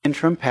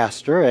Interim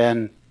pastor,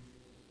 and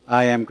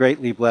I am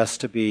greatly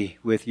blessed to be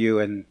with you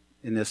in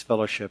this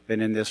fellowship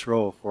and in this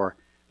role for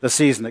the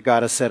season that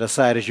God has set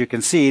aside. As you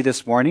can see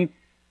this morning,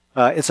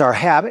 it's our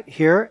habit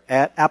here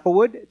at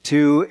Applewood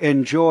to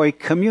enjoy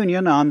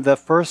communion on the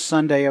first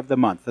Sunday of the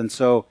month. And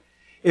so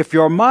if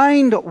your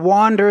mind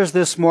wanders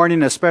this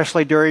morning,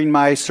 especially during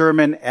my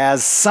sermon,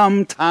 as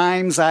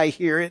sometimes I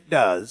hear it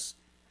does,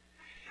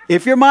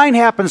 if your mind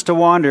happens to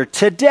wander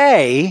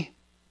today,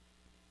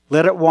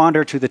 let it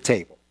wander to the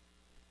table.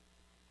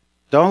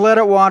 Don't let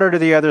it wander to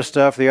the other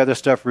stuff. The other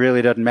stuff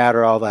really doesn't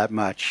matter all that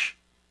much.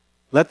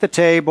 Let the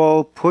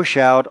table push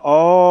out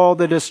all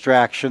the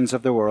distractions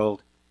of the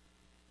world.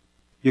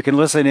 You can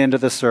listen into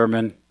the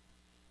sermon.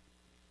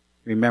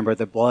 Remember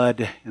the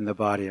blood and the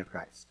body of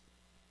Christ.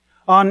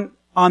 On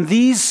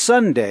these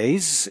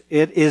Sundays,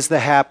 it is the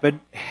habit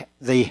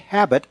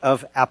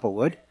of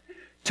Applewood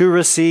to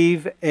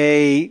receive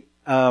a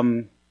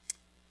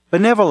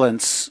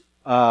benevolence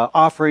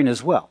offering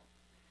as well.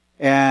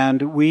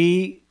 And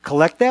we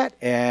collect that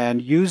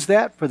and use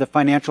that for the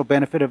financial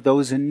benefit of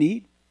those in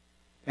need.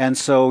 And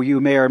so you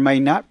may or may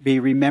not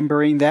be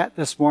remembering that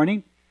this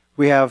morning.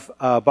 We have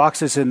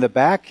boxes in the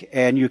back,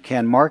 and you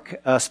can mark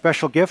a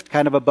special gift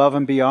kind of above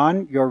and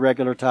beyond your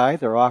regular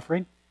tithe or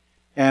offering.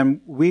 And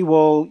we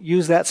will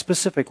use that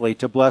specifically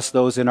to bless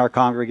those in our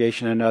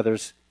congregation and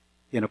others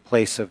in a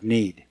place of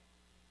need.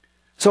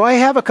 So I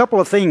have a couple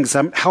of things,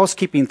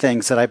 housekeeping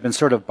things that I've been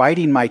sort of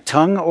biting my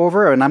tongue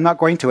over, and I'm not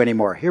going to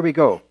anymore. Here we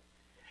go.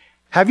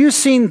 Have you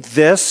seen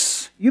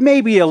this? You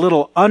may be a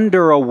little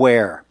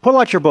underaware. Pull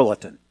out your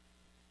bulletin.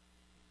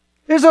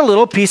 There's a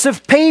little piece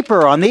of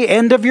paper on the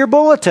end of your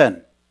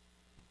bulletin.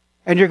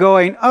 And you're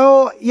going,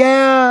 oh,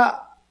 yeah,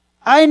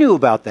 I knew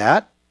about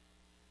that.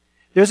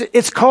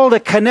 It's called a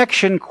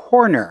connection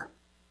corner.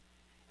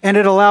 And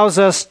it allows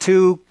us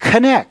to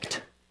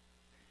connect.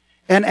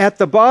 And at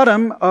the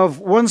bottom of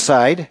one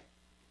side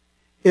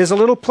is a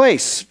little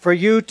place for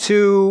you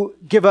to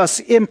give us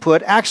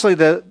input. Actually,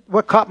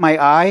 what caught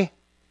my eye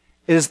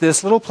is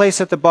this little place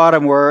at the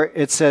bottom where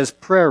it says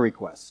prayer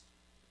request.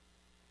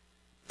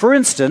 For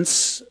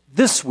instance,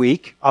 this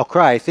week, I'll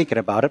cry thinking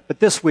about it, but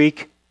this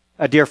week,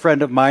 a dear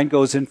friend of mine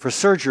goes in for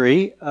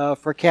surgery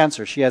for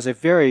cancer. She has a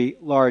very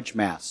large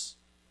mass,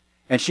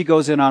 and she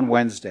goes in on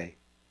Wednesday.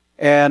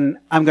 And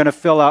I'm going to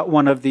fill out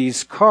one of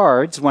these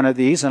cards, and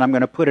I'm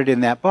going to put it in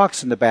that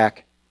box in the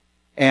back.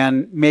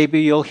 And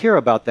maybe you'll hear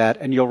about that,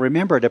 and you'll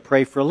remember to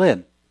pray for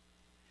Lynn.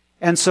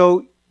 And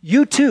so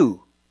you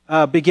too,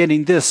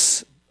 beginning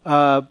this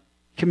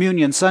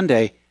Communion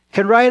Sunday,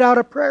 can write out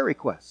a prayer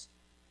request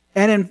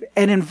and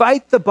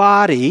invite the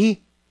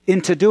body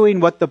into doing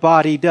what the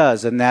body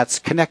does, and that's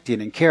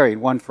connecting and caring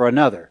one for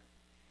another.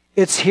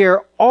 It's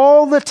here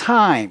all the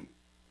time,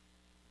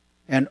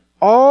 and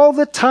all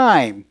the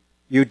time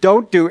you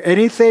don't do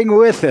anything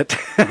with it.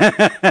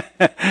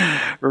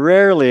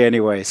 Rarely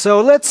anyway.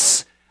 So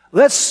let's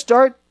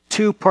start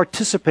to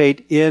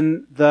participate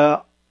in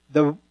the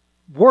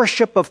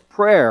worship of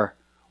prayer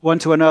one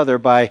to another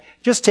by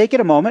just taking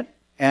a moment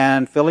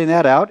and filling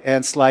that out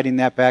and sliding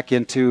that back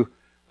into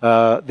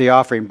the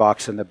offering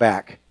box in the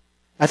back.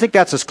 I think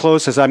that's as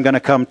close as I'm going to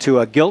come to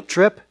a guilt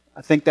trip.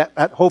 I think that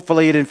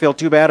hopefully you didn't feel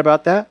too bad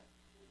about that.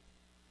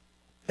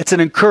 It's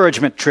an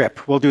encouragement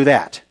trip. We'll do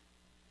that.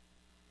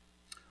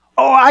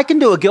 Oh, I can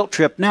do a guilt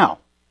trip now.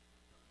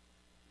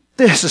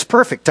 This is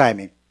perfect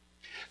timing.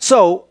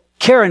 So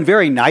Karen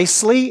very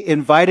nicely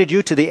invited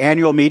you to the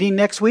annual meeting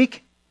next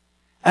week,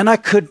 and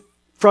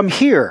from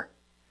here,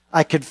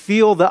 I could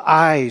feel the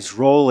eyes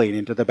rolling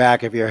into the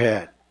back of your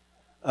head.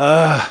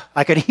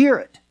 I could hear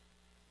it.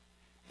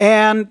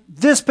 And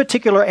this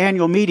particular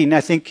annual meeting,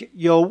 I think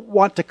you'll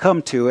want to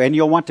come to, and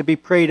you'll want to be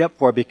prayed up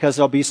for, because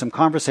there'll be some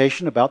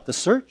conversation about the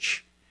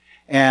search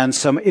and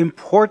some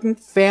important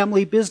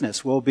family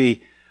business. We'll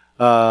be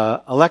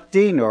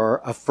electing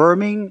or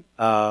affirming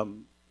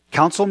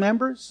council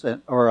members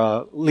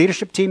or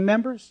leadership team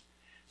members.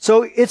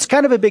 So it's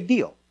kind of a big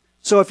deal.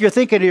 So if you're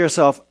thinking to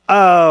yourself,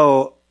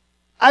 oh,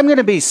 I'm going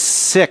to be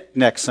sick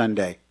next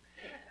Sunday,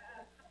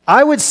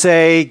 I would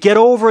say get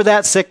over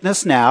that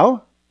sickness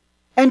now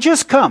and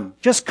just come.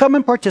 Just come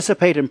and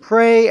participate and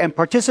pray and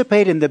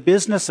participate in the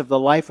business of the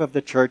life of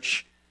the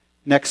church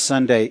next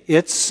Sunday.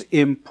 It's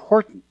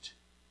important.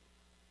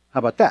 How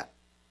about that?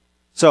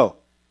 So,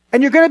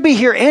 and you're going to be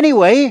here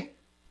anyway.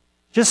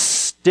 Just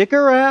stick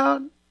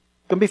around.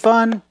 It's going to be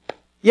fun.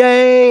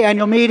 Yay,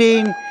 annual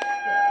meeting.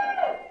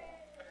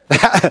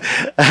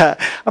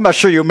 I'm not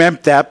sure you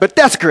meant that, but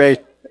that's great.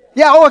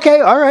 Yeah, oh,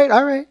 okay, all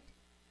right.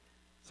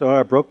 So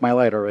I broke my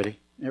light already.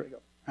 There we go.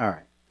 All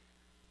right.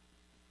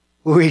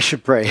 We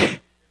should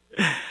pray.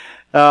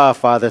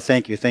 Father,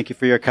 thank you. Thank you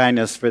for your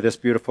kindness for this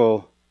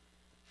beautiful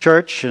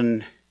church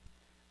and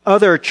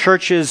other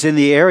churches in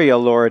the area,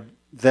 Lord,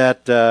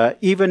 that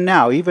even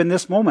now, even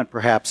this moment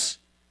perhaps,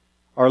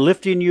 are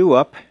lifting you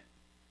up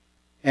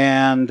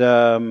and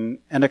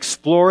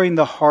exploring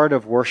the heart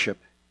of worship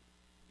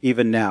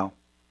even now.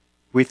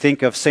 We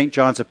think of St.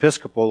 John's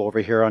Episcopal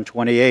over here on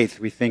 28th.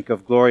 We think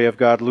of Glory of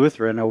God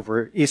Lutheran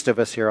over east of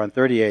us here on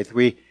 38th.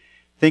 We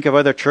think of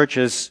other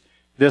churches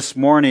this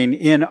morning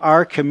in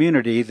our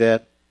community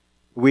that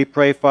we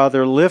pray,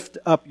 Father, lift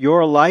up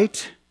your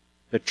light,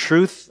 the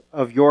truth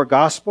of your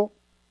gospel,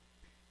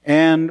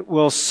 and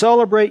we'll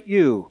celebrate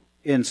you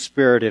in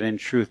spirit and in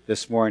truth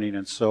this morning.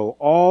 And so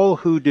all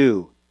who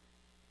do,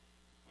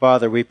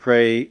 Father, we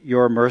pray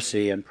your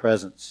mercy and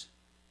presence.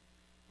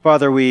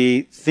 Father,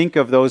 we think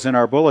of those in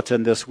our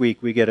bulletin this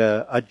week. We get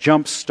a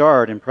jump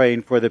start in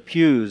praying for the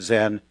Pews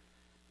and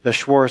the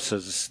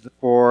Schwartzes,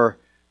 for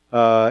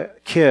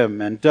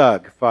Kim and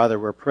Doug. Father,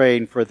 we're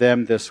praying for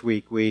them this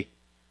week. We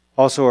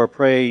also are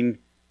praying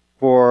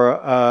for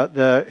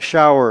the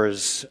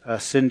Showers,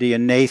 Cindy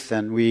and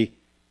Nathan. We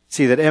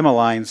see that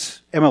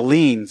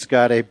Emmeline's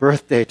got a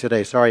birthday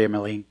today. Sorry,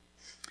 Emmeline.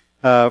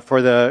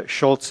 For the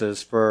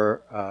Schultzes,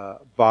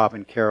 for Bob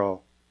and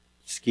Carol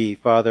Ski.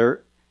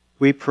 Father,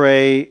 we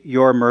pray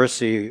your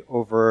mercy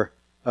over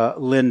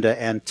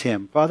Linda and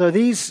Tim. Father,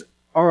 these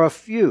are a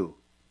few,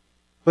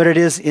 but it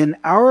is in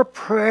our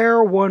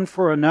prayer one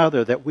for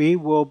another that we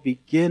will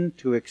begin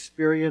to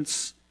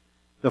experience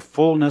the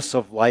fullness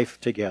of life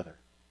together.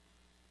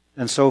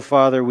 And so,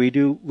 Father, we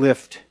do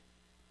lift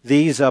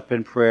these up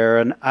in prayer,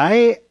 and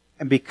I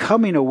am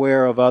becoming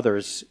aware of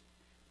others,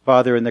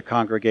 Father, in the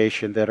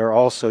congregation that are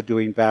also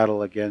doing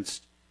battle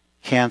against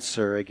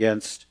cancer,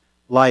 against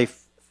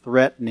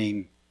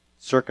life-threatening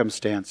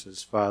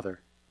circumstances,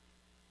 Father.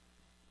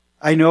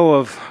 I know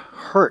of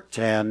hurt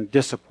and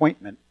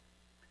disappointment,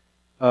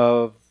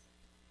 of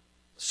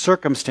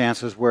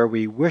circumstances where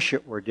we wish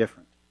it were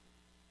different.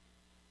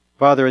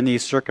 Father, in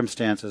these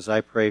circumstances,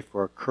 I pray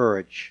for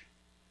courage.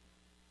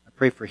 I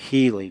pray for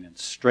healing and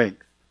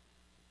strength.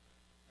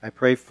 I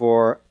pray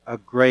for a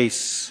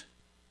grace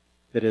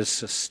that is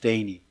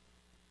sustaining.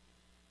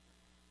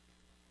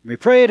 We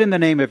pray it in the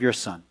name of your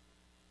Son.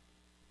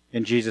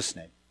 In Jesus'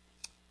 name,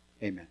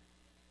 amen.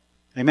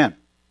 Amen.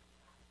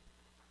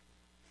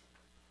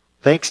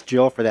 Thanks,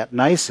 Jill, for that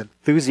nice,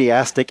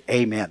 enthusiastic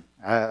amen.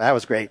 That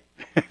was great.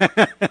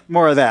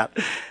 More of that.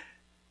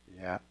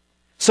 Yeah.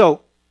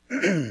 So,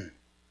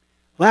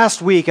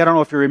 last week, I don't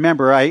know if you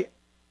remember,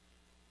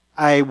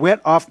 I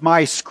went off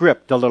my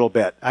script a little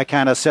bit. I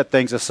kind of set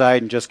things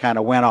aside and just kind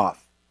of went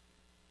off.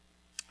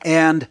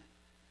 And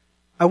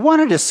I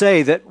wanted to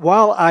say that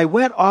while I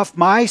went off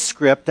my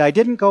script, I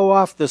didn't go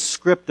off the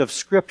script of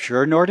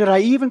Scripture, nor did I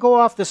even go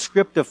off the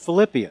script of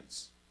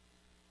Philippians.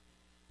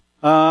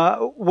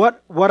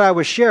 What I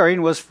was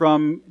sharing was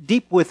from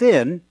deep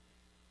within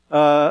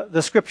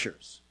the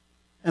Scriptures.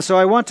 And so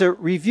I want to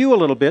review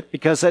a little bit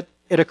because it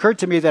occurred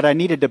to me that I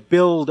needed to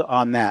build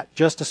on that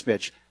just a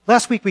smidge.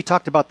 Last week we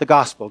talked about the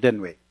gospel,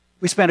 didn't we?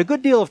 We spent a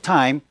good deal of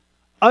time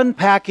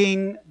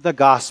unpacking the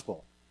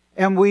gospel.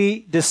 And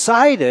we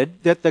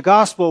decided that the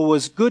gospel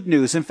was good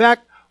news. In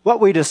fact, what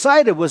we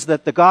decided was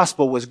that the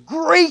gospel was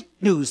great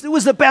news. It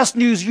was the best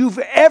news you've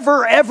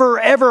ever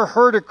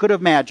heard or could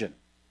imagine.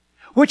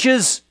 Which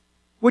is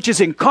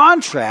in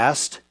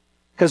contrast,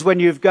 because when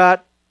you've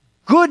got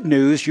good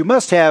news, you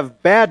must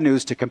have bad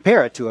news to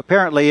compare it to,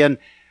 apparently, and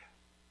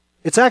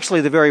it's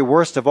actually the very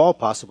worst of all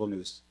possible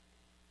news.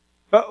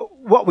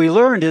 What we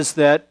learned is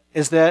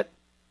that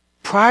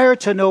prior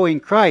to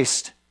knowing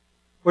Christ,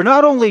 we're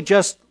not only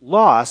just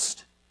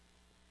lost,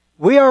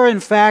 we are in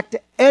fact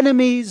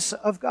enemies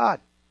of God.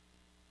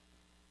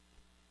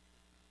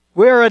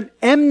 We're an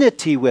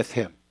enmity with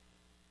Him.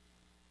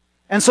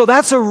 And so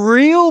that's a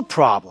real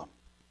problem.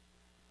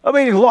 I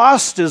mean,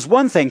 lost is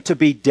one thing. To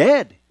be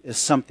dead is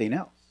something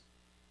else.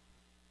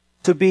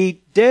 To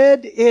be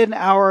dead in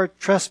our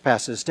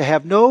trespasses, to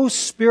have no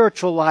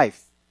spiritual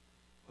life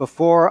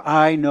before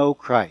I know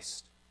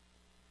Christ.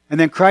 And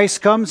then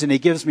Christ comes and He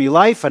gives me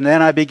life, and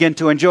then I begin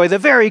to enjoy the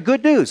very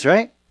good news,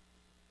 right?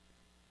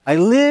 I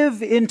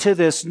live into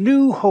this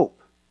new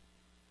hope,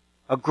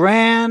 a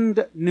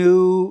grand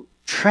new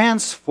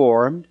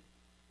transformed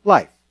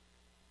life.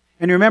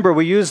 And remember,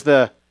 we use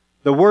the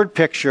word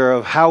picture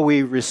of how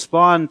we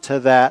respond to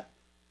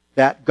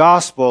that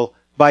gospel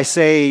by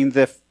saying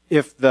that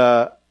if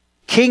the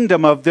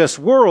kingdom of this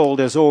world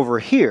is over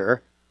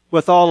here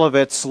with all of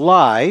its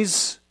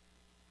lies,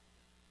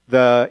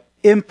 the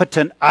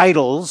impotent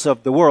idols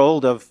of the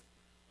world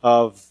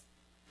of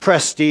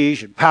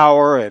prestige and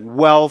power and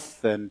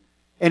wealth and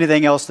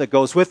anything else that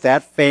goes with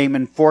that, fame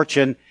and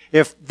fortune,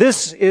 if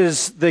this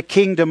is the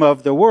kingdom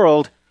of the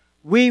world,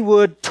 we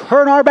would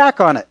turn our back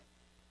on it.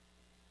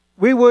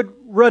 We would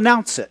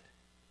renounce it.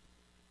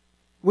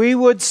 We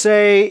would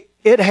say,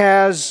 it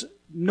has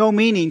no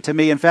meaning to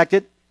me. In fact,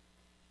 it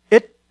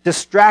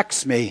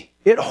distracts me.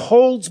 It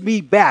holds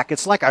me back.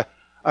 It's like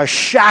a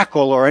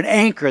shackle or an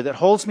anchor that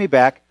holds me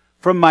back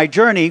from my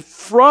journey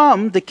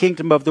from the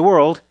kingdom of the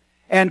world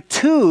and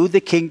to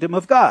the kingdom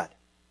of God.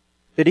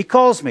 That He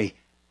calls me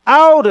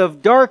out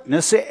of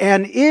darkness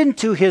and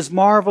into His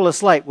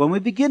marvelous light. When we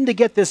begin to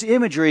get this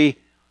imagery,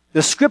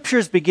 the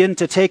Scriptures begin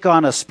to take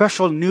on a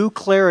special new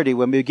clarity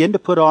when we begin to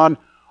put on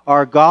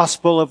our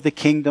gospel of the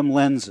kingdom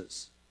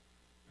lenses.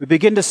 We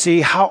begin to see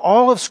how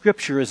all of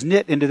Scripture is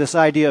knit into this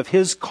idea of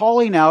His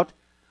calling out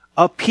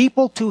a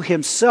people to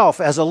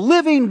Himself as a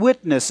living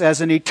witness,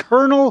 as an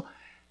eternal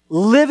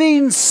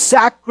living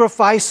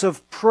sacrifice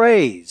of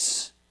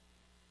praise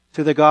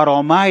to the God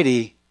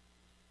Almighty,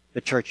 the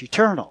church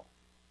eternal.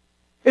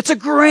 It's a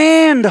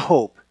grand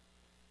hope.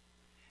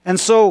 And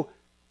so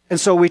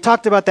we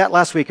talked about that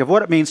last week of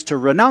what it means to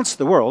renounce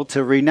the world,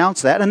 to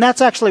renounce that. And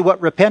that's actually what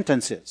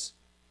repentance is.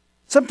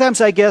 Sometimes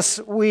I guess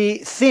we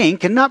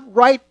think, and not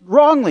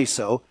wrongly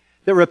so,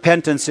 that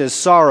repentance is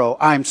sorrow.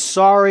 I'm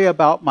sorry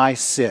about my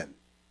sin.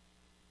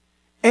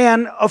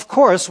 And of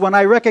course, when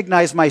I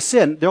recognize my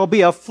sin, there'll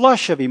be a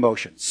flush of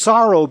emotions.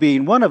 Sorrow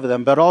being one of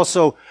them, but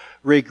also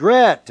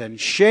regret and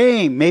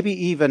shame, maybe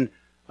even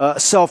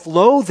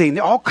self-loathing.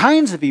 All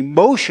kinds of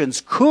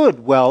emotions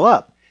could well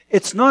up.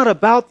 It's not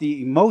about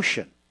the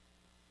emotion,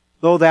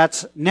 though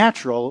that's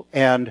natural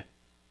and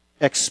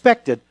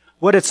expected.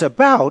 What it's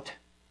about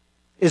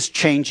is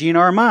changing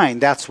our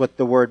mind. That's what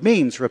the word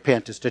means,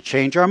 repent, is to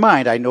change our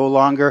mind. I no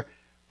longer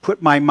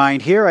put my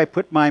mind here, I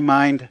put my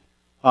mind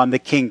on the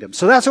kingdom.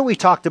 So that's what we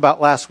talked about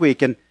last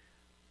week, and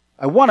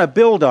I want to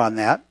build on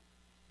that.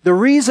 The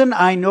reason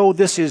I know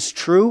this is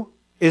true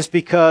is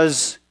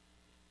because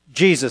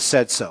Jesus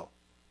said so.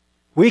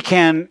 We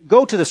can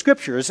go to the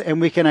scriptures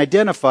and we can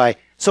identify.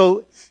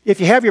 So if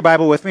you have your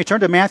Bible with me,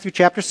 turn to Matthew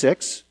chapter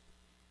 6,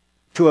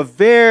 to a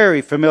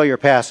very familiar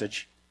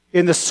passage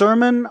in the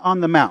Sermon on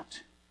the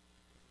Mount.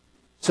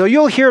 So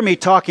you'll hear me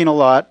talking a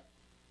lot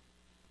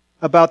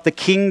about the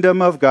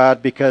kingdom of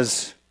God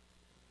because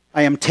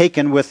I am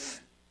taken with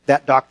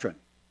that doctrine.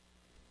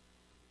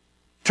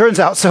 Turns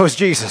out so is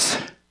Jesus.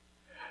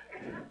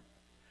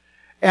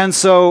 And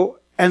so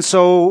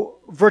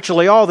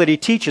virtually all that he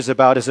teaches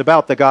about is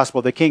about the gospel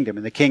of the kingdom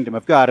and the kingdom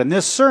of God. And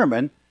this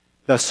sermon,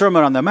 the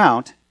Sermon on the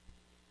Mount,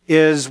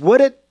 is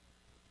what it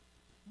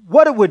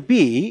would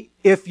be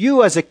if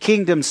you as a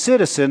kingdom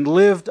citizen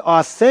lived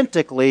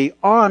authentically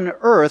on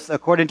earth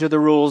according to the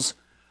rules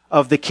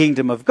of the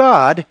kingdom of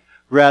God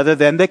rather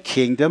than the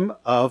kingdom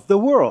of the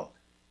world.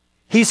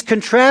 He's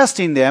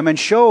contrasting them and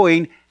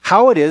showing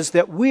how it is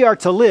that we are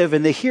to live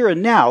in the here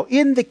and now,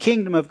 in the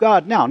kingdom of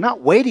God now,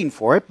 not waiting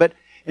for it, but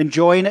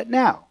enjoying it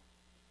now.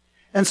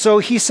 And so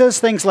he says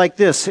things like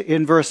this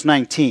in verse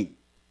 19.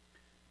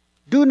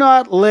 Do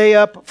not lay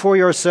up for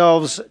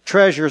yourselves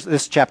treasures,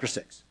 this is chapter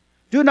 6.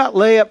 Do not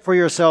lay up for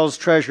yourselves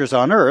treasures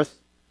on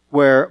earth,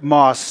 where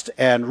moth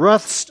and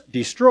rust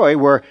destroy,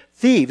 where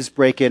thieves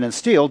break in and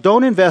steal.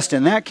 Don't invest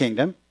in that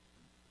kingdom.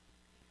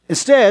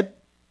 Instead,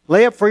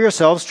 lay up for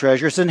yourselves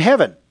treasures in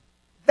heaven,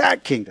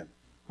 that kingdom,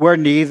 where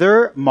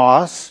neither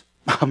moth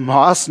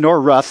nor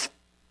rust,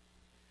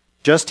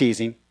 just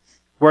teasing,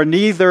 where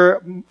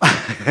neither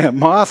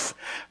moth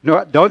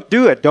nor, don't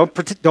do it,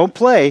 don't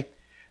play,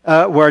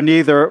 where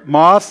neither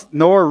moth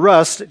nor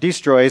rust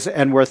destroys,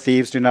 and where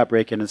thieves do not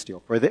break in and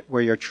steal. For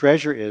where your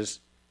treasure is,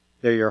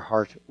 there your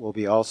heart will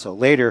be also.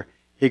 Later,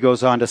 he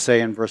goes on to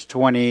say in verse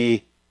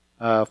 24,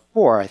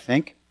 I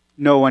think,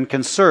 no one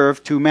can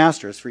serve two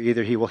masters, for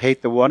either he will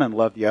hate the one and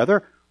love the other,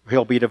 or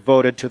he'll be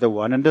devoted to the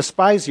one and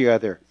despise the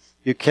other.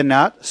 You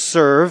cannot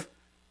serve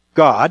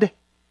God,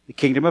 the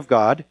kingdom of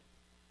God,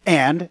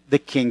 and the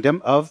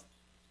kingdom of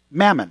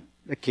mammon,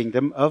 the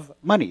kingdom of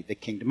money, the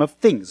kingdom of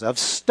things, of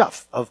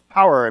stuff, of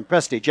power and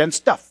prestige and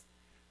stuff.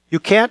 You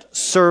can't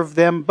serve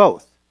them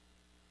both.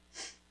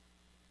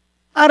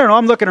 I don't know,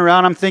 I'm looking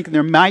around, I'm thinking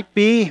there might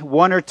be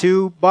one or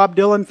two Bob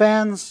Dylan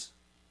fans.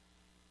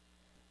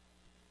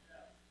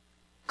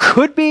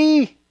 Could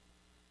be.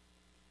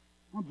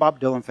 I'm a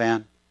Bob Dylan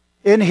fan.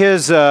 In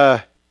his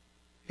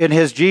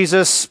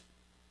Jesus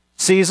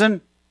season,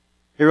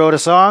 he wrote a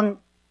song,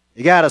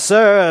 you gotta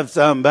serve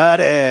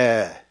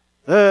somebody.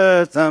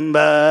 Serve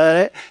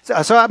somebody.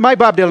 So my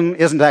Bob Dylan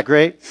isn't that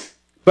great,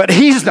 but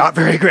he's not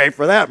very great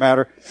for that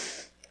matter.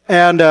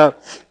 And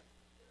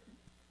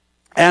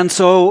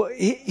so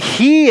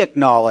he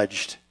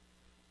acknowledged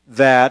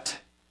that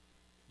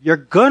you're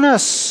gonna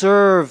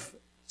serve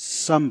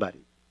somebody.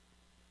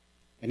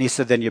 And he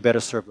said, then you better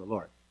serve the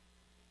Lord.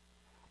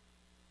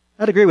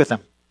 I'd agree with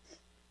him.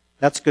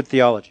 That's good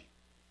theology.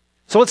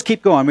 So let's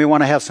keep going. We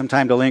want to have some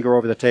time to linger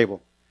over the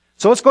table.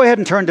 So let's go ahead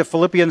and turn to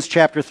Philippians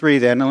chapter 3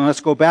 then, and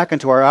let's go back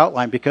into our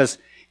outline, because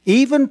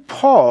even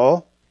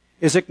Paul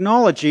is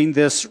acknowledging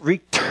this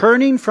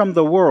returning from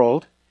the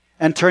world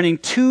and turning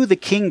to the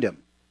kingdom.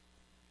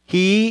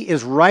 He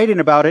is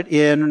writing about it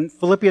in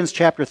Philippians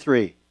chapter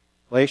 3.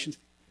 Galatians.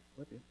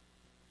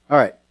 All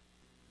right.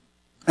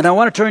 And I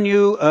want to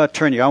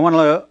I want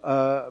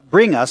to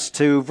bring us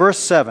to verse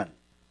 7.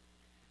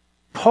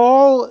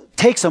 Paul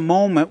takes a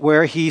moment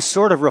where he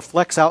sort of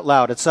reflects out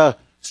loud. It's a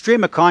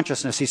stream of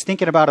consciousness. He's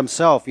thinking about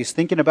himself. He's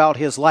thinking about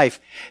his life.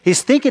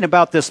 He's thinking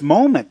about this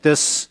moment,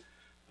 this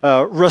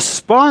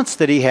response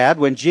that he had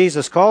when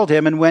Jesus called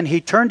him and when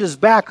he turned his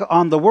back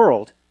on the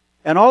world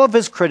and all of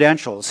his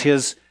credentials,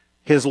 his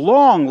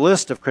long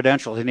list of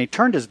credentials, and he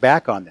turned his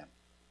back on them.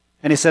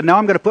 And he said, now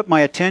I'm going to put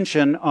my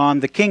attention on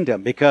the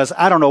kingdom, because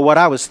I don't know what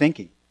I was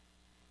thinking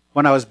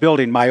when I was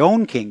building my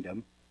own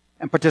kingdom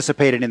and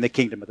participated in the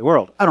kingdom of the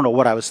world. I don't know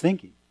what I was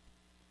thinking.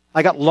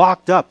 I got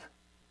locked up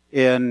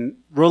in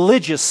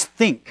religious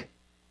think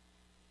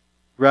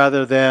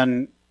rather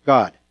than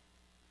God.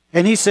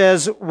 And he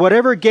says,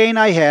 whatever gain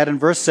I had, in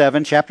verse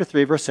 7, chapter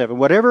 3, verse 7,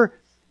 whatever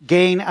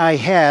gain I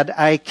had,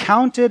 I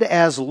counted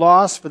as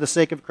loss for the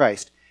sake of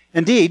Christ.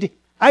 Indeed,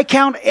 I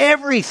count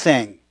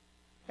everything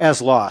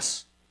as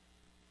loss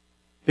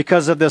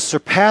because of the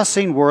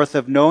surpassing worth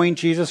of knowing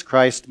Jesus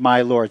Christ,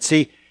 my Lord.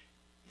 See,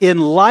 in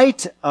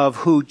light of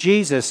who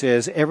Jesus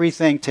is,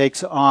 everything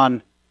takes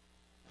on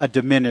a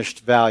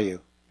diminished value.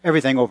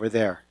 Everything over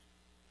there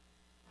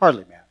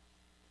hardly matters.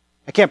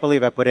 I can't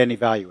believe I put any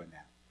value in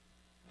that.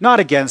 Not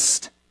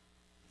against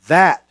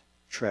that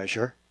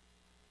treasure.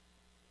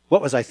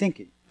 What was I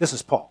thinking? This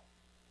is Paul.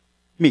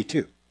 Me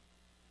too.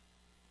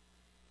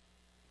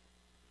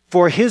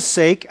 For his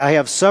sake I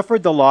have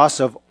suffered the loss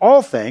of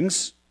all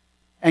things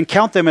and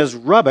count them as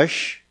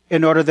rubbish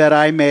in order that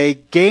I may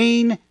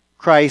gain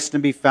Christ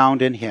and be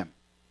found in him.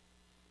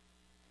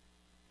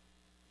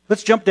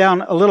 Let's jump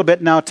down a little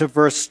bit now to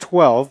verse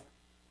 12.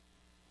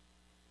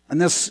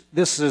 And this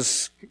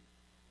is,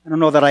 I don't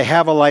know that I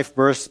have a life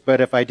verse,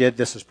 but if I did,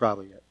 this is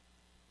probably it.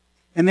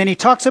 And then he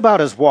talks about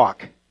his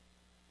walk.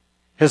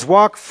 His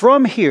walk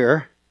from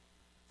here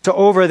to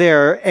over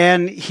there,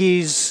 and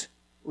he's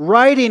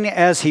writing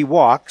as he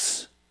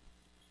walks.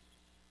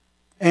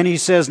 And he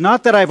says,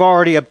 not that I've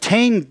already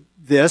obtained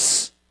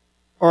this,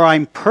 or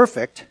I'm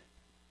perfect,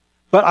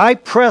 but I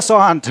press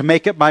on to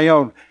make it my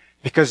own,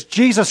 because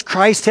Jesus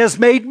Christ has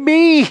made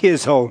me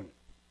his own.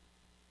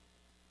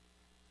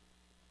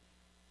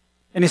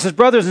 And he says,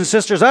 brothers and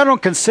sisters, I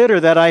don't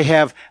consider that I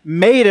have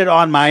made it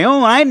on my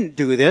own. I didn't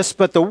do this,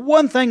 but the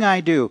one thing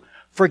I do,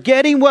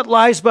 forgetting what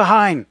lies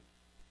behind,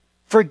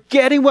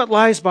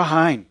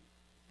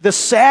 the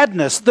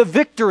sadness, the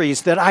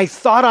victories that I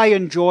thought I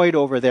enjoyed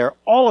over there,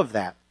 all of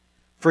that,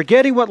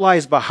 forgetting what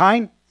lies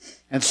behind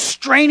and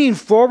straining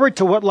forward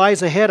to what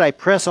lies ahead, I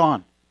press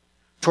on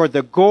toward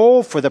the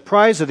goal for the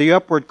prize of the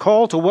upward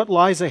call to what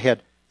lies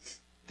ahead,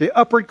 the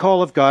upward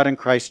call of God in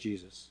Christ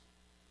Jesus.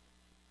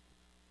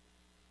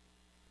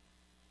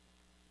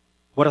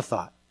 What a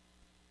thought.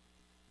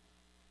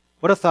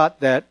 What a thought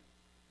that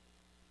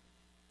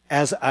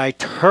as I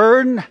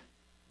turn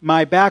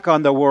my back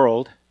on the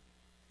world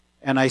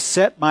and I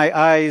set my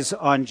eyes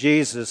on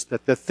Jesus,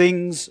 that the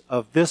things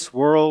of this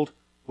world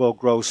will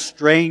grow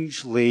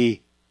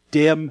strangely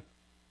dim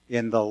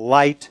in the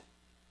light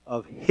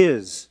of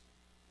his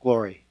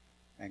glory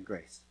and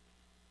grace.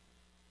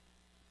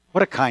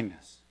 What a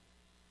kindness.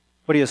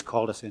 What he has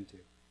called us into.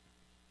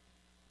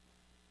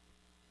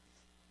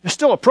 There's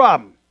still a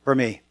problem for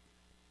me.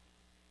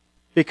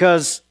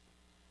 Because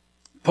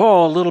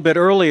Paul, a little bit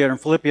earlier in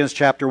Philippians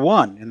chapter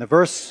 1, in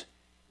verse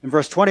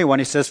 21,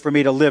 he says, for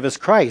me to live as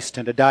Christ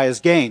and to die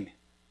as gain.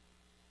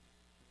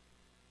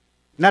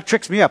 And that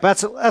tricks me up.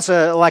 That's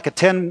like a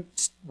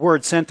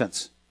 10-word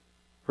sentence.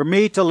 For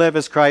me to live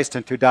as Christ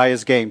and to die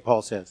as gain,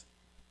 Paul says.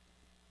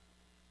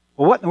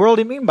 Well, what in the world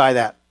do you mean by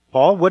that,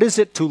 Paul? What is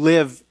it to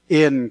live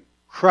in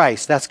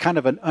Christ? That's kind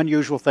of an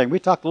unusual thing. We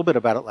talked a little bit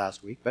about it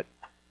last week, but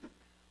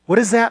what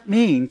does that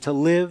mean to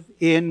live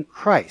in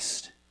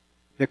Christ?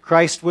 That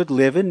Christ would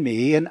live in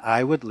me and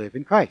I would live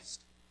in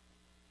Christ.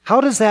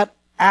 How does that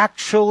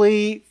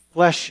actually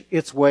flesh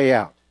its way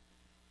out?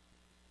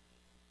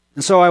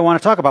 And so I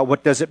want to talk about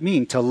what does it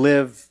mean to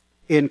live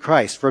in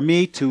Christ. For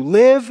me, to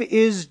live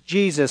is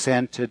Jesus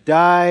and to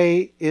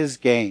die is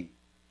gain.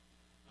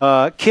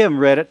 Kim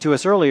read it to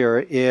us earlier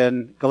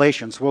in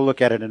Galatians. We'll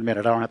look at it in a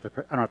minute. I don't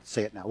have to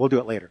say it now. We'll do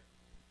it later.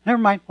 Never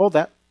mind. Hold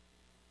that.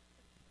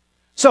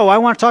 So I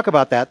want to talk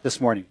about that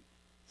this morning.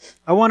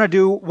 I want to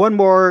do one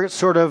more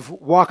sort of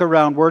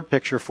walk-around word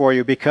picture for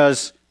you,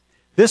 because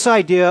this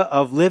idea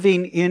of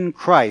living in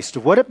Christ,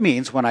 what it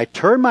means when I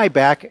turn my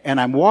back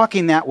and I'm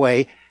walking that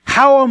way,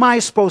 how am I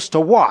supposed to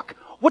walk?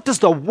 What does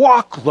the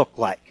walk look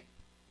like?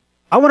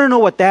 I want to know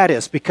what that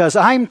is, because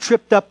I'm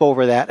tripped up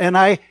over that. And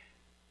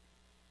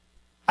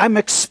I'm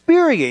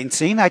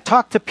experiencing, I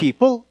talk to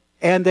people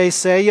and they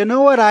say, you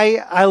know what,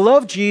 I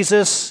love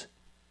Jesus,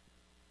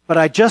 but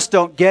I just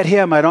don't get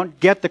him. I don't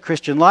get the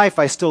Christian life.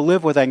 I still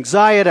live with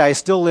anxiety. I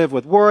still live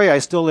with worry. I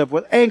still live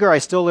with anger. I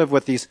still live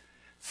with these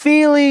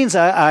feelings.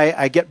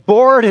 I get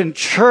bored in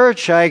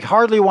church. I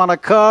hardly want to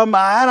come.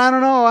 I don't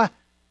know.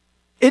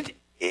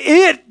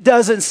 It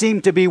doesn't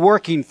seem to be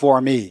working for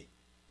me.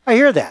 I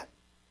hear that.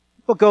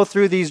 People go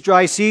through these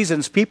dry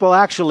seasons. People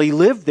actually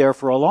live there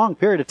for a long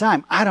period of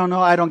time. I don't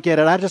know. I don't get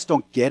it. I just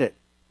don't get it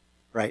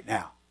right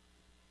now.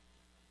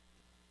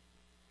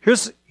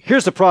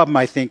 Here's the problem,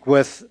 I think,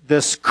 with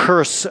this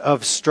curse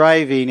of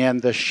striving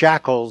and the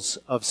shackles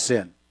of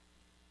sin.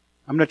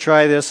 I'm going to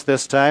try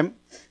this time.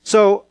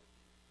 So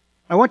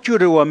I want you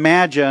to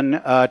imagine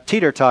a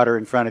teeter-totter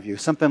in front of you,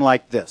 something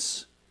like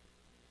this.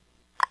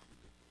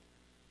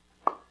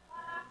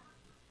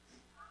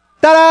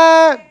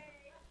 Ta-da!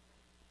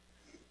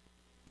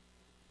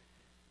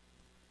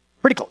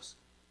 Pretty close.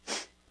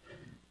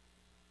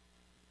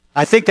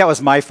 I think that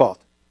was my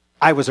fault.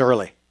 I was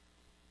early.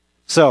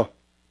 So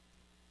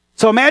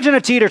imagine a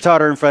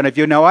teeter-totter in front of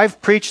you. Now,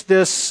 I've preached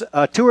this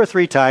 2 or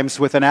 3 times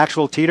with an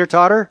actual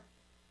teeter-totter.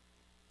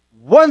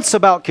 Once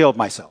about killed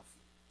myself.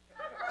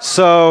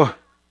 So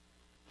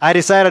I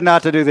decided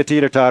not to do the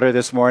teeter-totter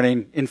this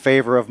morning in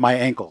favor of my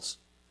ankles.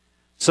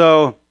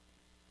 So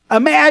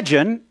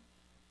imagine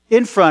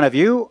in front of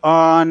you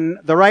on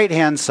the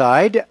right-hand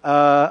side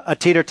a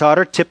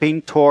teeter-totter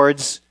tipping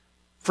towards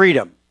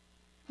freedom.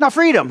 Now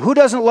freedom, who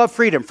doesn't love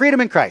freedom? Freedom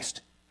in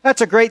Christ.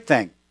 That's a great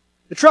thing.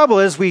 The trouble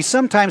is we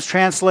sometimes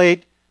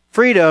translate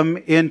freedom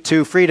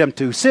into freedom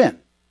to sin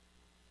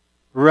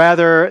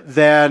rather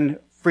than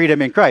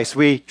freedom in Christ.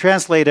 We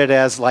translate it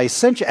as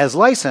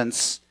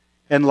license,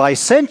 and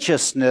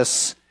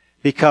licentiousness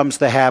becomes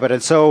the habit.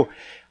 And so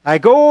I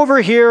go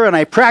over here and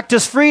I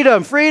practice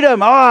freedom.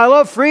 Oh, I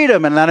love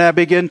freedom. And then I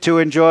begin to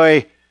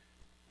enjoy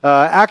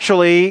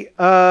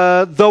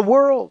the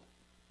world.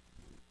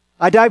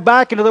 I dive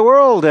back into the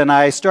world and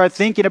I start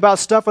thinking about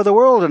stuff of the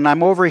world, and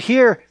I'm over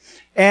here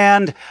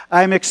and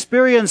I'm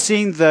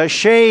experiencing the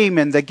shame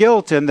and the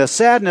guilt and the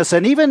sadness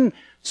and even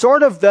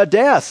sort of the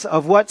death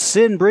of what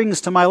sin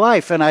brings to my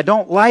life, and I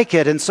don't like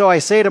it. And so I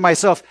say to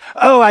myself,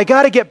 oh, I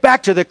got to get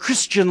back to the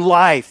Christian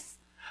life.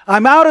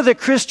 I'm out of the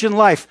Christian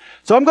life.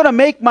 So I'm going to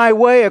make my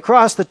way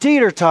across the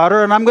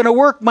teeter-totter, and I'm going to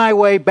work my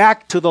way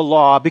back to the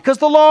law, because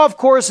the law, of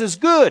course, is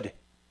good.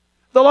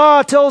 The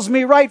law tells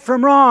me right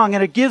from wrong,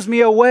 and it gives me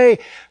a way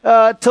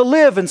to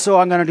live. And so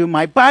I'm going to do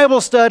my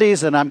Bible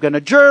studies, and I'm going to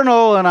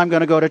journal, and I'm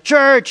going to go to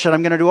church, and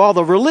I'm going to do all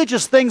the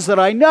religious things that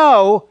I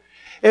know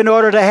in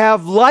order to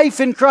have life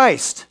in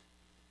Christ.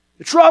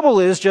 The trouble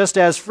is, just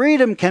as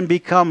freedom can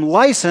become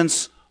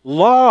license,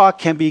 law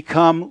can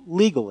become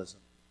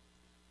legalism.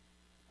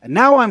 And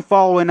now I'm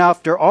following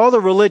after all the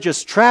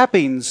religious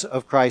trappings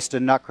of Christ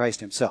and not Christ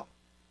himself.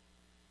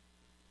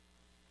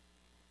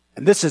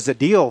 And this is a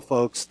deal,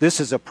 folks.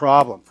 This is a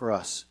problem for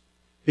us.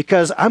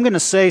 Because I'm going to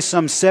say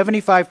some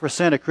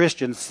 75% of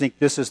Christians think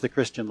this is the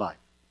Christian life.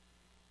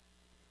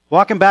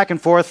 Walking back and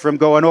forth from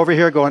going over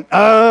here, going,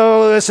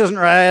 oh, this isn't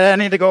right, I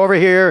need to go over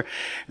here.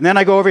 And then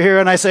I go over here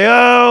and I say,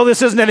 oh,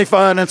 this isn't any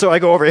fun, and so I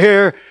go over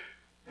here.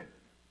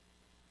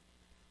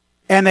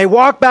 And they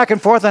walk back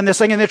and forth on this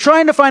thing, and they're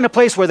trying to find a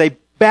place where they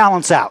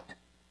balance out.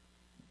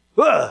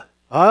 Oh,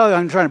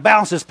 I'm trying to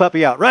balance this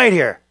puppy out right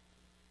here.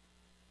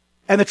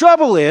 And the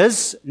trouble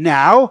is,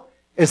 now,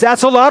 is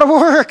that's a lot of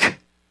work.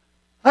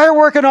 I'm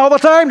working all the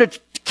time to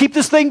keep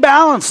this thing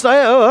balanced.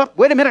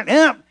 Wait a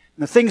minute,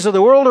 the things of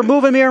the world are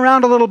moving me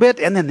around a little bit.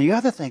 And then the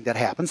other thing that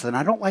happens, and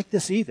I don't like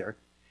this either,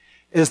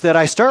 is that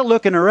I start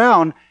looking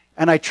around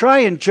and I try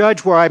and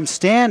judge where I'm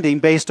standing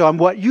based on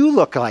what you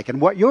look like and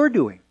what you're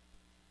doing.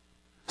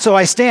 So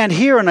I stand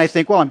here and I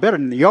think, well, I'm better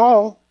than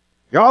y'all.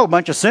 You're all a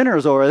bunch of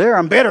sinners over there.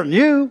 I'm better than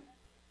you.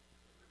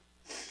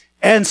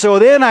 And so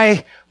then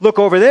I look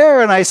over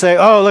there and I say,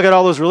 oh, look at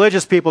all those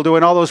religious people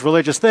doing all those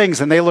religious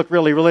things, and they look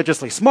really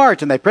religiously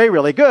smart and they pray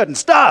really good and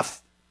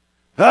stuff.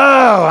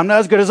 Oh, I'm not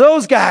as good as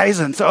those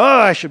guys, and so,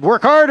 I should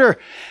work harder.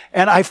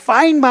 And I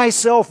find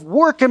myself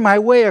working my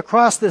way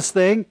across this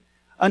thing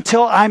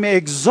until I'm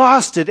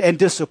exhausted and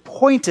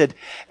disappointed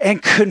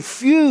and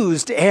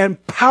confused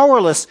and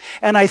powerless.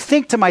 And I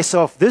think to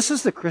myself, this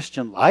is the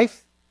Christian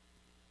life?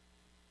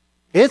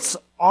 It's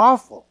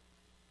awful.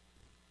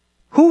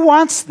 Who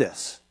wants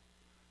this?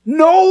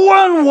 No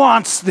one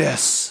wants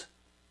this.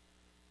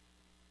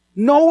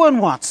 No one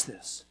wants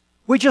this.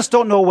 We just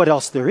don't know what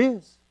else there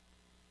is.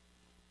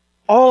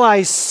 All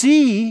I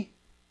see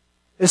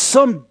is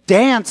some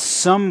dance,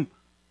 some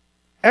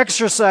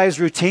exercise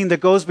routine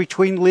that goes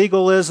between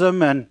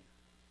legalism and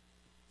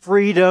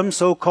freedom,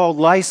 so-called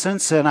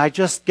license, and I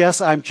just guess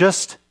I'm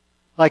just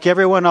like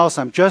everyone else.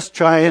 I'm just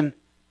trying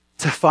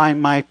to find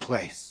my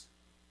place.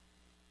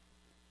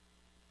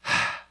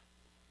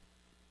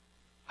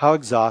 How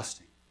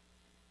exhausting.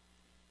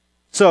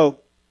 So,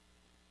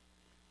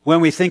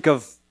 when we think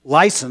of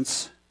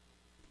license,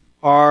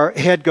 our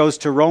head goes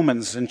to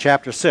Romans in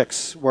chapter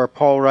 6, where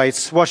Paul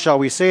writes, what shall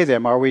we say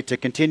then? Are we to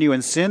continue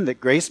in sin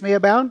that grace may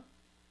abound?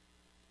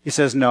 He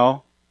says,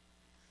 no.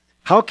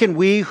 How can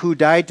we who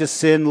died to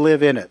sin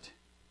live in it?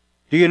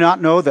 Do you not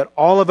know that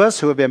all of us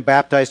who have been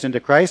baptized into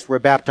Christ were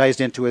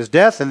baptized into his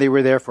death, and they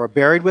were therefore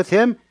buried with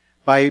him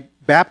by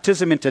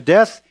baptism into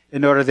death,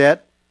 in order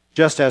that,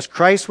 just as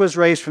Christ was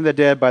raised from the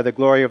dead by the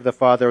glory of the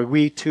Father,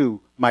 we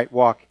too might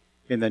walk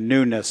in the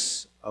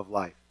newness of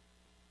life.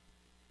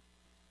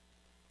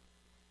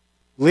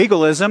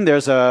 Legalism,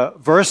 there's a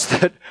verse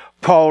that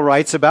Paul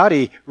writes about.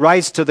 He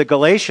writes to the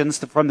Galatians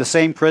from the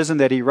same prison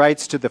that he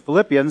writes to the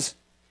Philippians.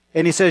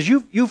 And he says,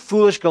 you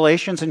foolish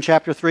Galatians, in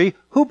chapter 3,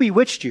 who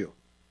bewitched you?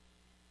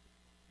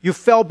 You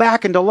fell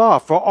back into law.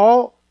 For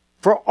all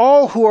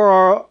who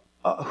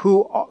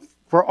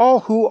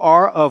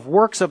are of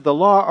works of the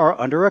law are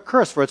under a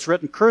curse. For it's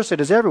written, cursed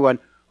is everyone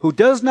who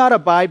does not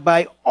abide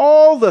by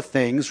all the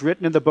things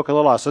written in the book of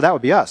the law. So that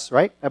would be us,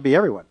 right? That would be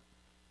everyone.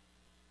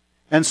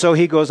 And so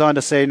he goes on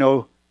to say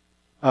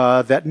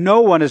that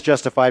no one is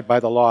justified by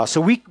the law.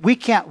 So we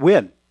can't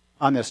win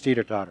on this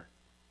teeter-totter.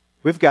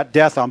 We've got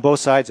death on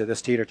both sides of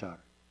this teeter-totter.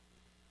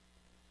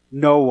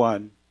 No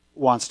one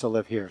wants to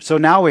live here. So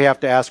now we have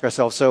to ask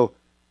ourselves, so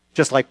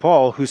just like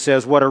Paul, who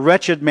says, what a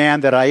wretched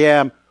man that I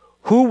am,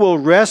 who will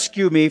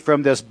rescue me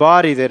from this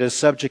body that is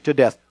subject to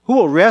death? Who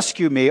will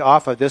rescue me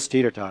off of this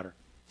teeter-totter?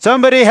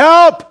 Somebody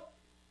help!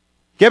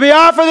 Get me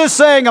off of this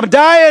thing. I'm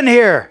dying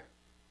here.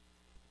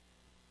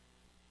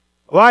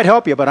 Well, I'd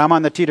help you, but I'm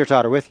on the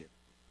teeter-totter with you.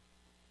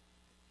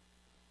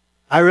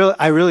 I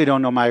really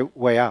don't know my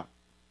way out.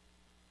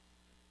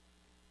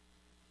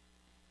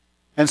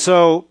 And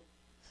so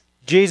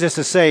Jesus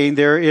is saying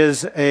there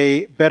is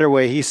a better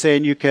way. He's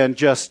saying you can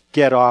just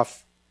get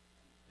off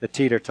the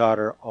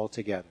teeter-totter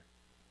altogether.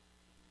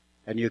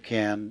 And you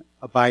can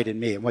abide in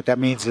me. And what that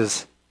means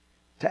is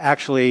to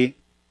actually,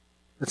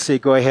 let's see,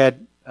 go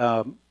ahead,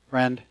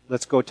 friend.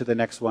 Let's go to the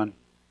next one.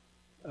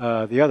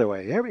 The other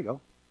way. There we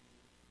go.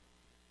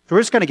 So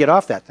we're just going to get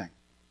off that thing.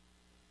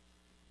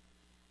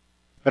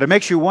 But it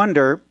makes you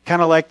wonder,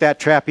 kind of like that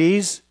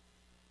trapeze,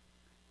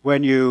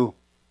 when you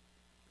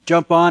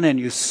jump on and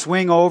you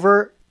swing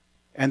over,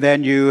 and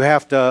then you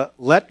have to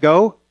let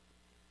go,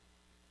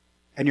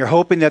 and you're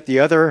hoping that the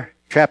other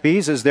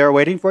trapeze is there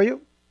waiting for you,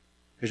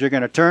 because you're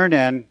going to turn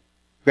and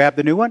grab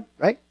the new one,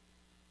 right?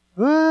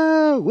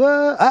 Whoa,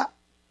 whoa, ah.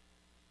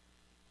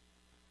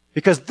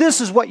 Because this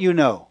is what you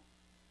know.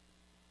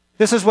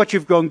 This is what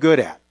you've grown good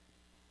at.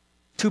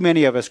 Too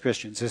many of us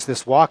Christians is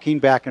this walking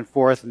back and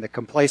forth and the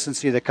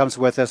complacency that comes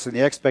with us and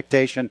the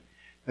expectation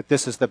that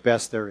this is the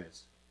best there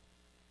is.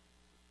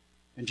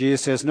 And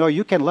Jesus says, no,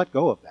 you can let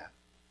go of that.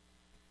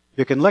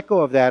 You can let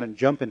go of that and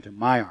jump into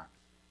my arms.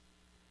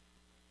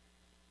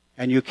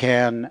 And you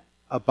can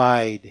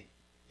abide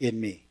in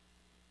me.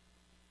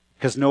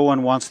 Because no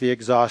one wants the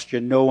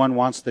exhaustion, no one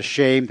wants the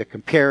shame, the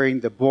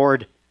comparing, the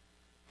bored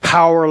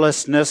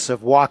powerlessness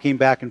of walking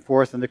back and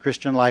forth in the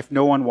Christian life.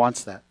 No one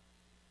wants that.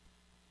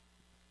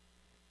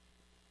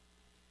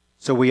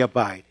 So we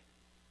abide.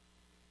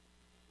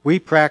 We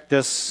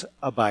practice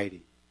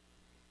abiding.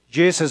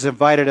 Jesus has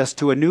invited us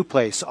to a new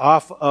place,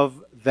 off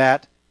of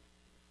that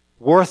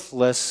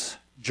worthless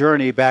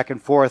journey back and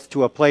forth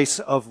to a place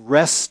of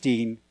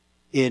resting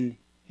in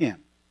Him.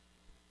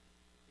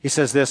 He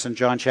says this in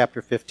John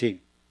chapter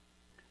 15.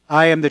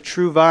 I am the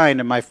true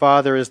vine, and my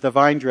Father is the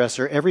vine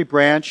dresser. Every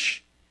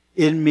branch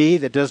in me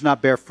that does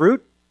not bear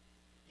fruit,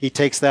 He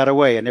takes that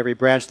away. And every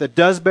branch that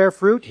does bear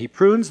fruit, He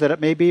prunes that it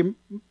may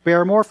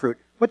bear more fruit.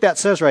 What that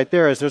says right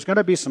there is there's going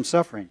to be some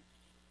suffering.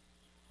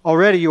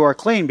 Already you are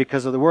clean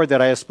because of the word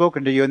that I have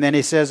spoken to you. And then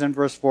He says in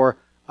verse 4,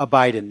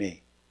 abide in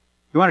me.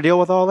 You want to deal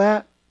with all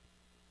that?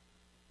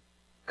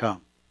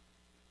 Come.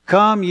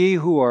 Come, ye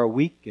who are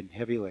weak and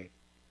heavy laden.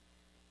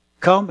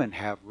 Come and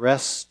have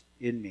rest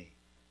in me.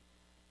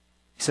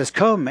 He says,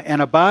 come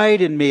and abide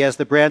in me, as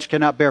the branch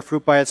cannot bear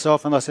fruit by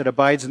itself unless it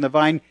abides in the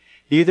vine.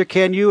 Neither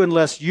can you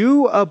unless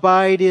you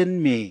abide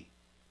in me.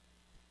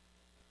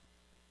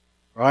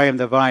 For I am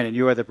the vine, and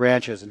you are the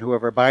branches, and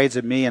whoever abides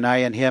in me and I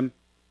in him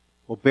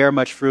will bear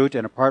much fruit,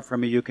 and apart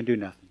from me you can do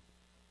nothing.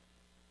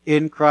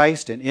 In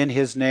Christ and in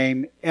His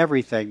name,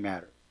 everything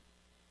matters.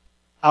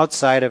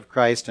 Outside of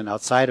Christ and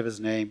outside of His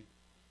name,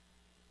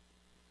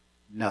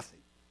 nothing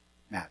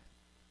matters.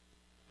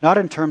 Not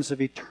in terms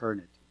of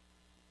eternity.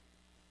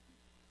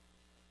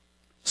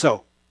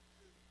 So,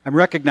 I'm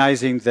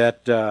recognizing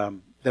that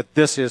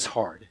this is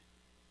hard.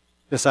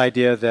 This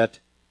idea that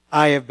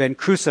I have been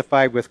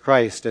crucified with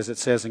Christ, as it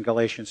says in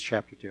Galatians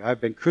chapter 2. I've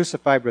been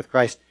crucified with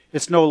Christ.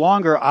 It's no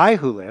longer I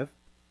who live,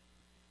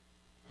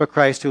 but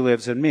Christ who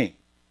lives in me.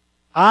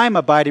 I'm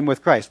abiding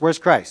with Christ. Where's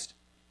Christ?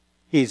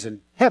 He's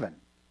in heaven.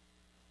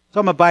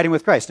 So I'm abiding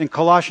with Christ. In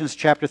Colossians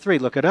chapter 3,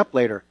 look it up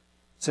later.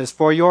 It says,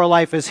 for your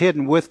life is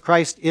hidden with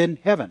Christ in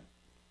heaven.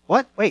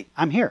 What? Wait,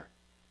 I'm here.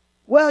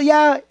 Well,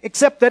 yeah,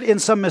 except that in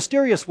some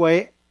mysterious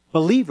way,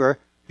 believer,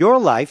 your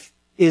life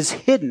is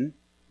hidden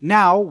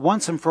now,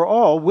 once and for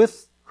all,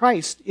 with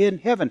Christ in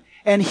heaven.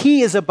 And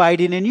He is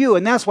abiding in you.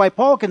 And that's why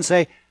Paul can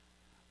say,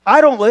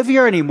 I don't live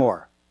here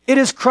anymore. It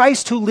is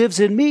Christ who lives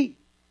in me.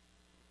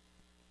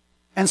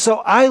 And so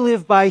I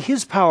live by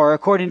His power,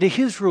 according to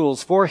His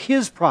rules, for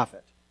His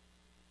profit.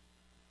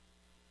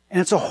 And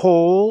it's a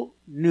whole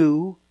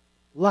new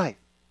life.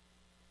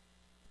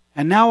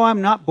 And now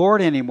I'm not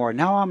bored anymore.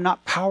 Now I'm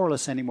not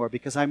powerless anymore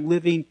because I'm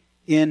living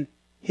in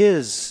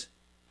His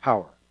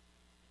power.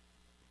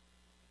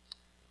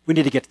 We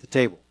need to get to the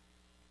table.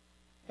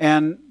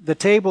 And the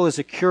table is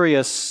a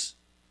curious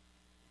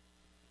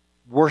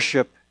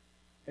worship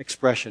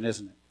expression,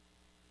 isn't it?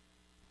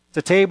 It's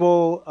a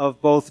table of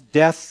both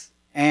death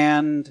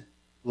and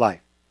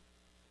life.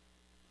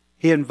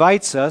 He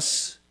invites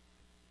us,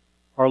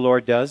 our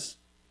Lord does,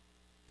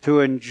 to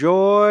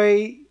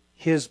enjoy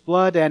His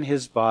blood and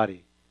His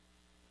body,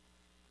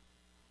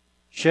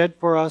 shed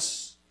for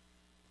us,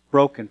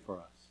 broken for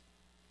us,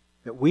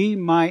 that we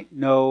might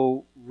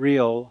know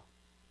real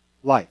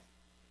life.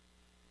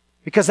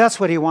 Because that's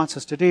what He wants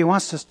us to do. He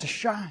wants us to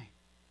shine.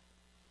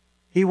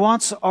 He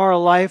wants our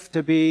life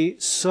to be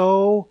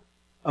so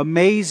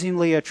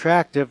amazingly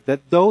attractive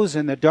that those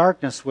in the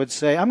darkness would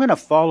say, I'm going to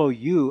follow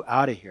you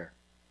out of here.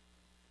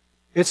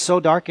 It's so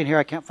dark in here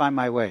I can't find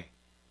my way.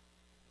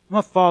 I'm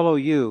going to follow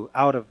you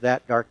out of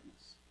that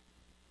darkness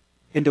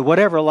into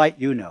whatever light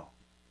you know.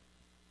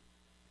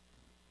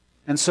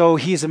 And so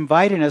He's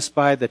inviting us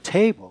by the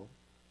table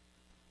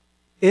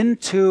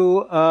into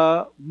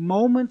a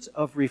moment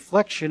of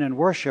reflection and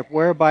worship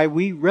whereby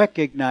we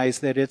recognize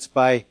that it's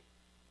by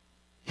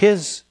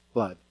His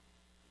blood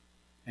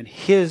and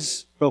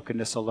His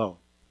brokenness alone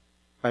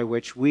by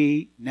which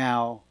we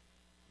now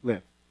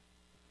live.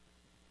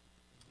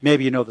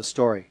 Maybe you know the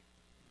story.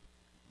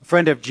 A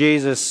friend of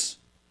Jesus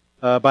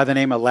by the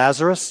name of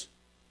Lazarus,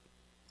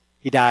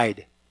 he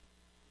died.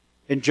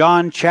 In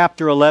John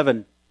chapter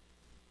 11,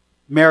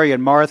 Mary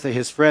and Martha,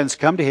 his friends,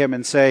 come to him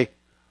and say,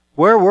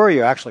 "Where were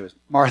you?" Actually, it was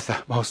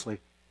Martha mostly.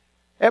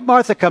 And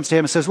Martha comes to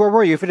him and says, "Where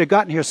were you? If it had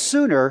gotten here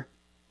sooner,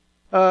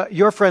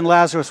 your friend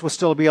Lazarus would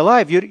still be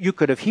alive. You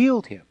could have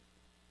healed him."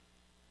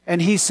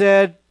 And he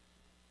said,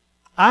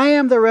 "I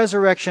am the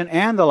resurrection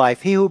and the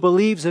life. He who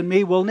believes in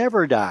me will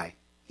never die.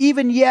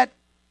 Even yet,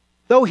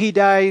 though he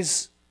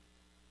dies,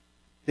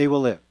 they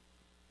will live."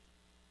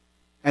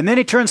 And then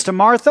he turns to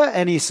Martha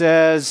and he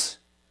says,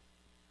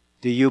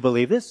 "Do you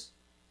believe this?"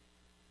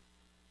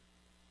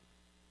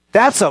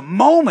 That's a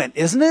moment,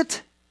 isn't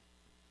it?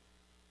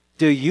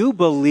 Do you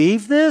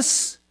believe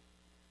this?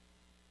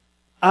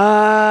 What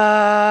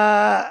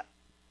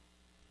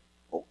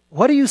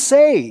are you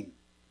saying?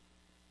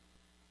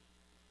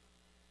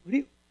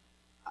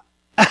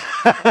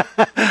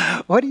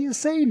 What are you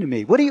saying to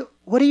me? What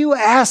are you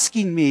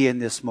asking me in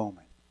this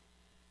moment?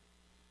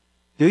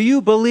 Do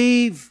you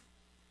believe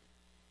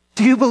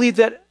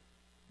that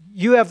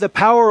you have the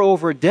power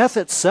over death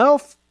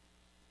itself?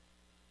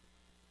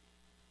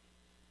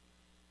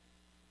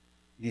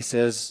 He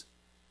says,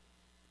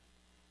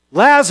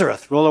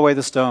 "Lazarus, roll away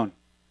the stone.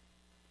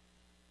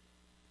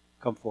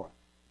 Come forth."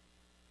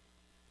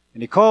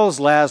 And he calls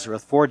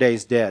Lazarus, 4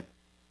 days dead,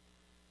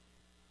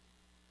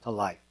 to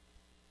life.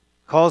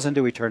 Calls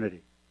into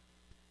eternity.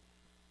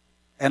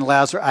 And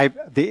Lazarus,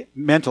 the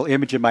mental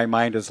image in my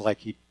mind is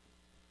like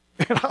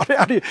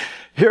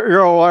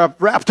you're all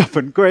wrapped up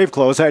in grave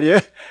clothes.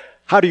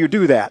 How do you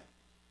do that?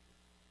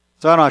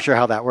 So I'm not sure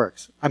how that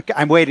works.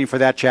 I'm waiting for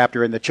that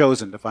chapter in The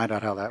Chosen to find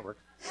out how that works.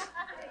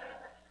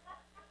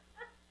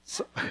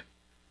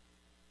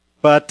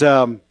 But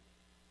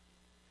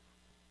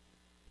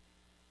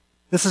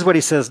this is what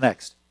he says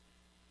next.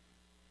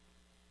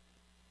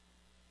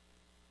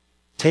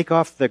 "Take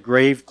off the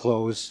grave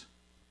clothes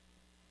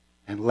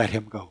and let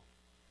him go."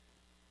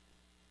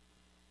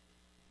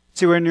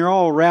 See, when you're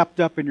all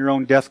wrapped up in your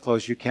own death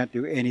clothes, you can't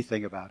do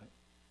anything about it.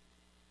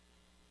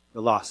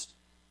 You're lost.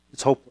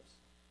 It's hopeless.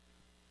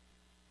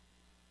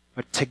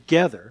 But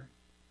together,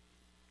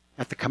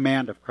 at the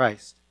command of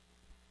Christ,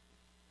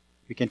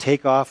 we can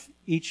take off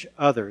each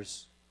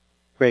other's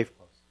grave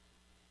clothes.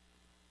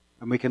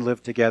 And we can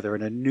live together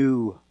in a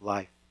new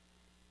life,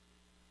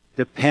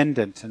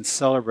 dependent and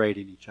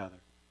celebrating each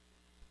other.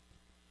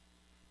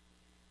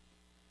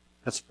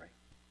 Let's pray.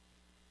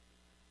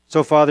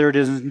 So, Father, it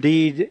is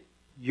indeed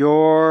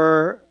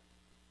your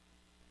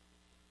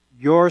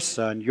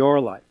Son, your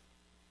life,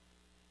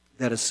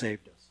 that has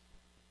saved us.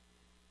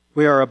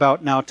 We are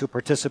about now to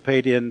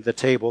participate in the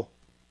table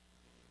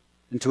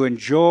and to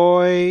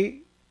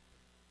enjoy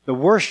the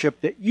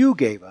worship that you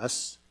gave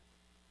us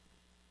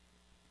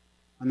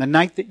on the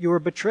night that you were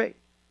betrayed.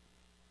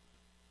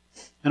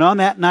 And on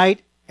that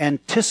night,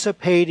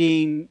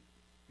 anticipating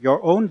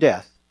your own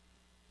death,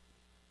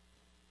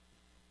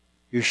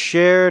 you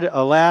shared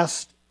a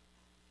last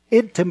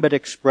intimate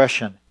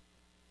expression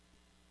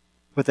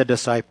with the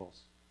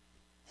disciples.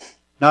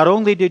 Not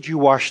only did you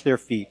wash their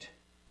feet,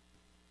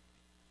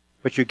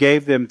 but you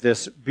gave them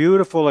this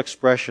beautiful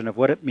expression of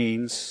what it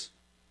means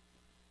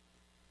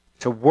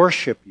to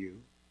worship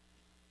you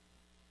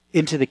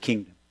into the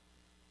kingdom.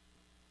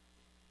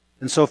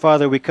 And so,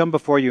 Father, we come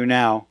before you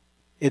now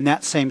in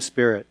that same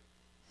spirit,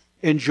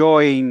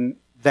 enjoying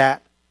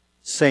that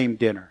same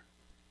dinner.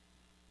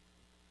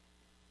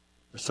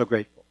 We're so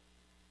grateful.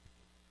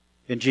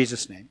 In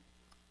Jesus' name,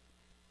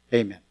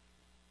 amen.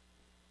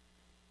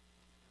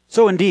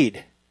 So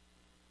indeed,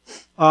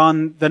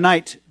 on the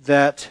night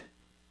that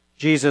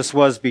Jesus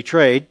was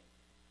betrayed,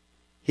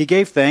 he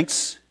gave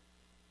thanks,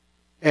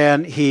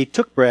 and he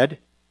took bread,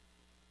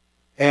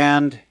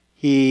 and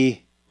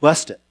he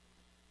blessed it.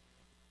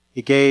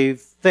 He gave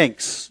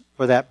thanks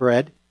for that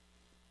bread,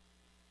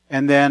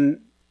 and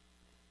then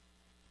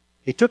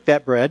he took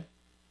that bread,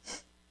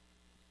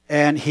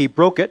 and he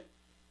broke it,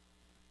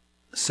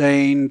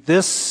 saying,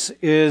 "This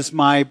is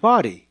my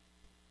body,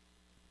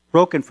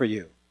 broken for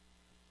you."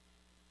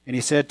 And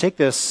he said, "Take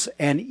this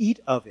and eat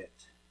of it.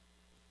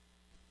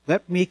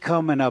 Let me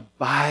come and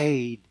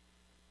abide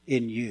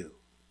in you."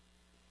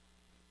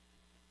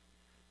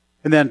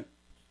 And then,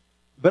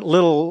 but a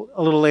little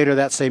later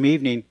that same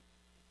evening,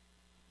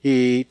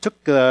 he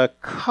took the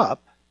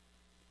cup,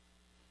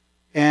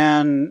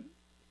 and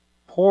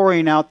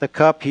pouring out the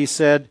cup, he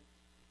said,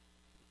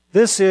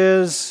 "This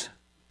is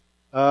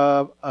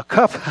a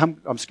cup."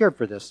 I'm scared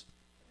for this.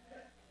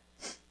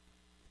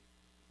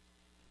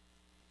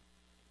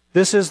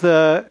 "This is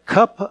the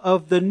cup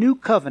of the new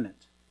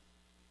covenant."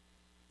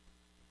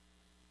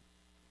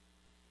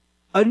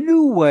 A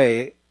new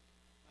way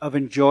of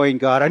enjoying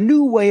God, a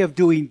new way of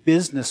doing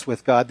business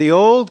with God. The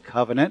old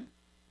covenant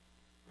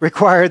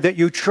required that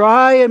you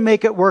try and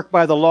make it work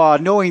by the law,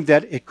 knowing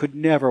that it could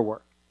never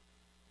work.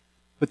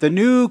 But the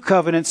new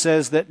covenant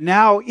says that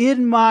now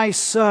in my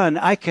Son,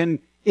 I can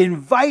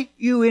invite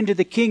you into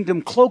the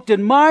kingdom cloaked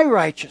in my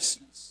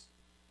righteousness,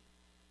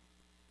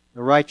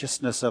 the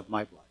righteousness of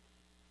my blood.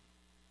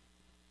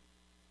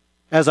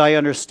 As I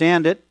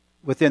understand it,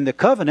 within the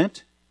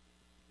covenant,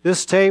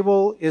 this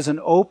table is an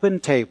open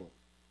table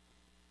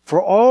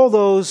for all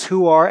those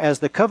who are, as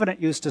the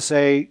covenant used to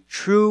say,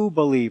 true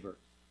believers.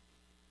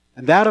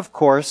 And that, of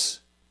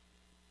course,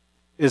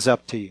 is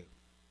up to you.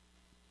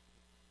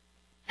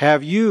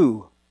 Have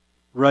you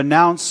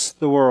renounced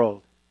the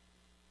world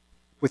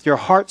with your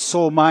heart,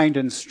 soul, mind,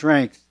 and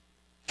strength?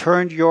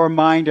 Turned your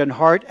mind and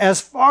heart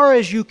as far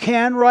as you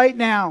can right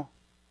now,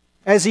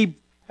 as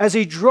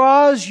He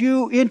draws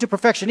you into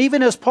perfection,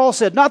 even as Paul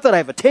said, not that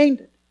I've attained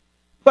it,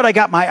 but I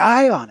got my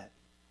eye on it.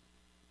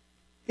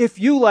 If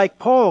you, like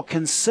Paul,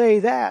 can say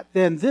that,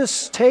 then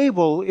this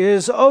table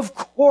is, of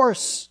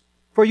course,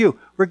 for you,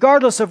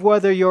 regardless of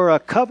whether you're a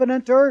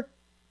covenanter,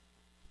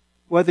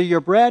 whether you're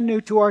brand new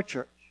to our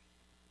church.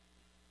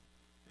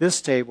 This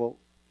table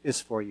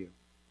is for you.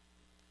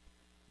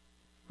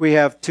 We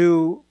have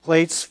 2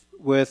 plates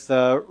with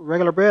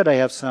regular bread. I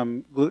have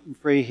some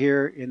gluten-free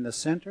here in the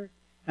center.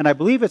 And I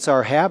believe it's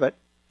our habit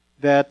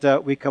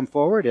that we come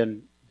forward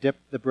and dip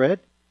the bread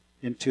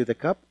into the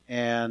cup.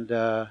 And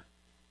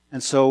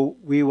so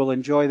we will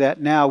enjoy that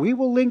now. We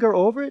will linger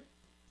over it.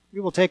 We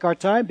will take our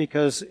time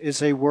because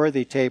it's a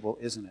worthy table,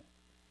 isn't it?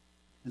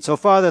 And so,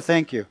 Father,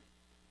 thank you.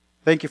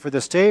 Thank you for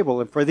this table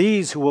and for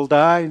these who will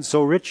dine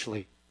so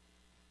richly.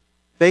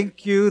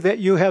 Thank you that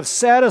you have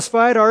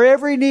satisfied our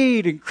every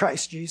need in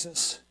Christ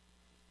Jesus,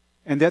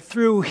 and that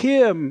through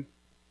Him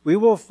we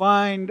will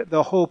find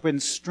the hope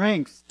and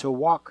strength to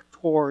walk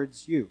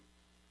towards you.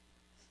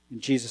 In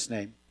Jesus'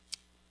 name,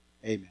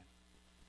 amen.